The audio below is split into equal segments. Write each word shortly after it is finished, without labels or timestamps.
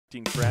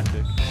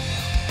Traffic.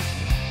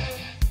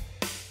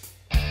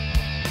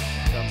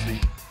 Comes the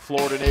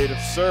Florida native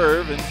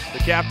serve, and the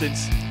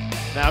captains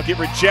now get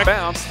rejected.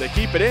 Bounce. They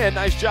keep it in.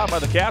 Nice job by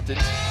the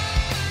captains.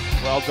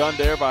 Well done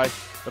there by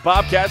the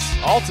Bobcats.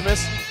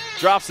 Ultimus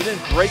drops it in.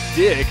 Great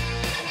dig.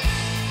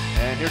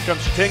 And here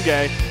comes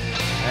Chitinge,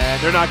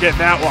 and they're not getting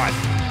that one.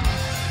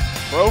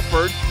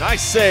 Beaufort,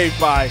 nice save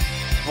by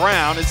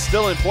Brown. It's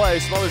still in play.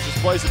 Smothers just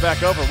plays it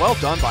back over. Well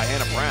done by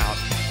Hannah Brown.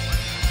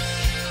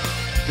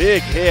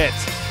 Big hit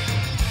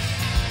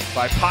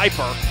by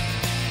Piper.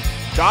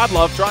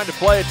 Godlove trying to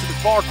play it to the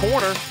far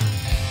corner.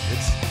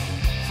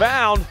 It's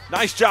found.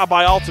 Nice job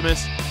by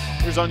Ultimus.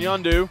 Here's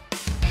Onyundu.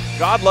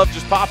 Godlove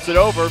just pops it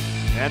over,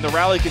 and the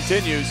rally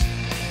continues.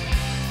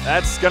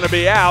 That's going to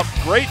be out.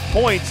 Great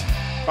point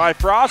by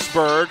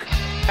Frostburg.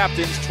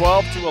 Captains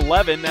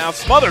 12-11. Now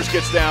Smothers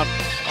gets down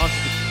onto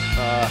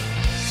the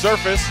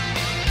surface.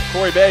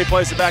 Corey Bay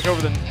plays it back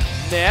over the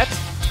net.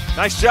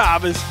 Nice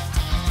job.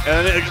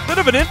 And a bit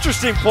of an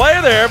interesting play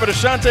there, but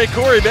Ashante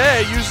Corey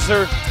Bay uses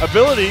her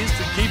abilities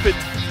to keep it.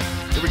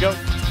 Here we go.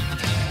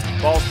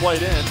 Ball's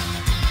played in.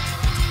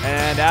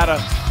 And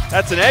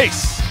that's an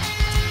ace.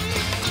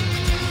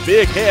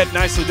 Big hit,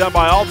 nicely done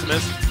by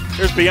Ultimus.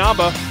 Here's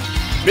Biamba.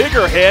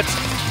 Bigger hit,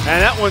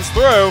 and that one's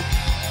through.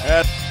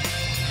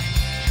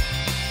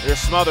 There's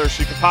Smothers.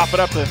 She can pop it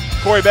up to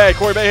Corey Bay.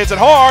 Corey Bay hits it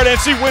hard, and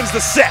she wins the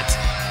set.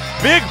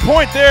 Big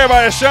point there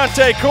by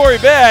Ashante Corey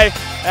Bay,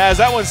 as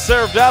that one's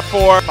served up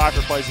for.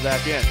 Piper plays it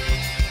back in.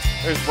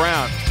 There's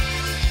Brown.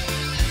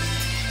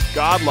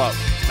 Godlove,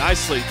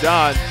 nicely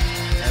done,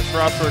 as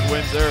Frostburg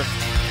wins their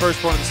first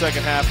point of the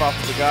second half off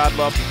of the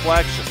Godlove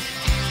deflection.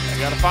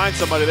 You got to find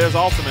somebody. There's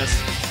Ultimus.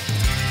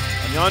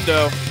 And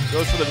Yondo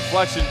goes for the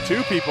deflection.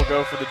 Two people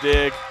go for the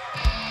dig,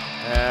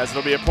 as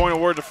it'll be a point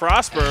award to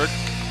Frostburg.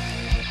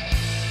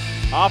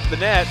 Off the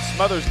net,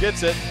 Smothers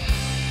gets it.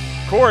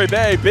 Corey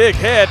Bay, big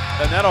hit,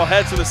 and that'll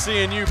head to the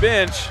CNU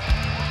bench.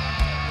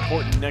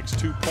 Important next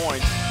 2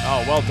 points.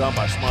 Oh, well done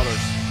by Smothers.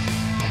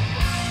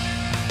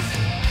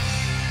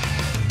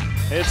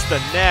 Hits the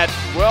net.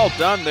 Well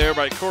done there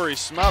by Corey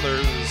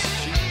Smothers.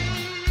 She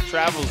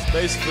travels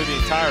basically the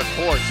entire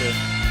court to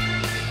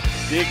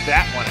dig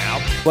that one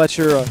out.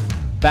 Fletcher,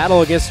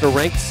 battle against a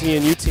ranked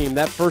CNU team.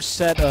 That first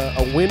set,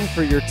 a win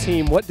for your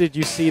team. What did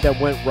you see that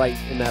went right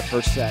in that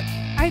first set?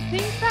 I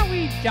think that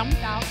we jumped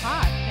out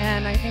hot,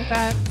 and I think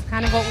that's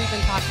kind of what we've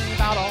been talking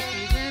about all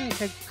season,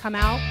 to come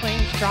out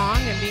playing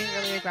strong and being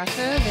really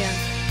aggressive, and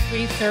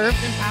we served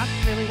and passed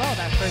really well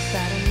that first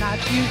set, and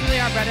that's usually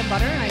our bread and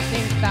butter, and I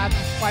think that's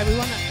why we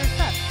won that first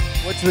set.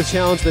 What's the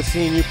challenge that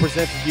CNU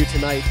presented you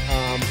tonight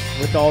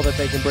with all that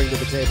they can bring to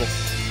the table?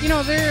 You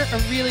know, they're a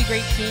really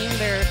great team.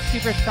 They're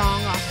super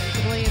strong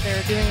offensively. They're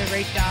doing a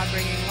great job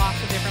bringing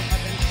lots of different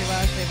weapons to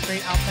us. They have a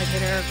great outside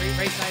hitter, a great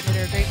right side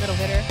hitter, a great middle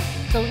hitter.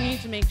 So we need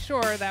to make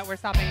sure that we're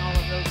stopping all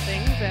of those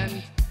things.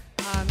 And,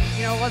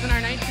 you know, it wasn't our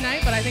night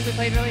tonight, but I think we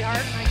played really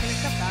hard, and I can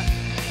accept that.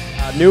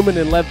 Newman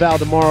and Lev Val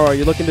tomorrow, are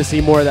you looking to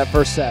see more of that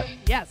first set?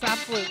 Yes,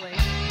 absolutely.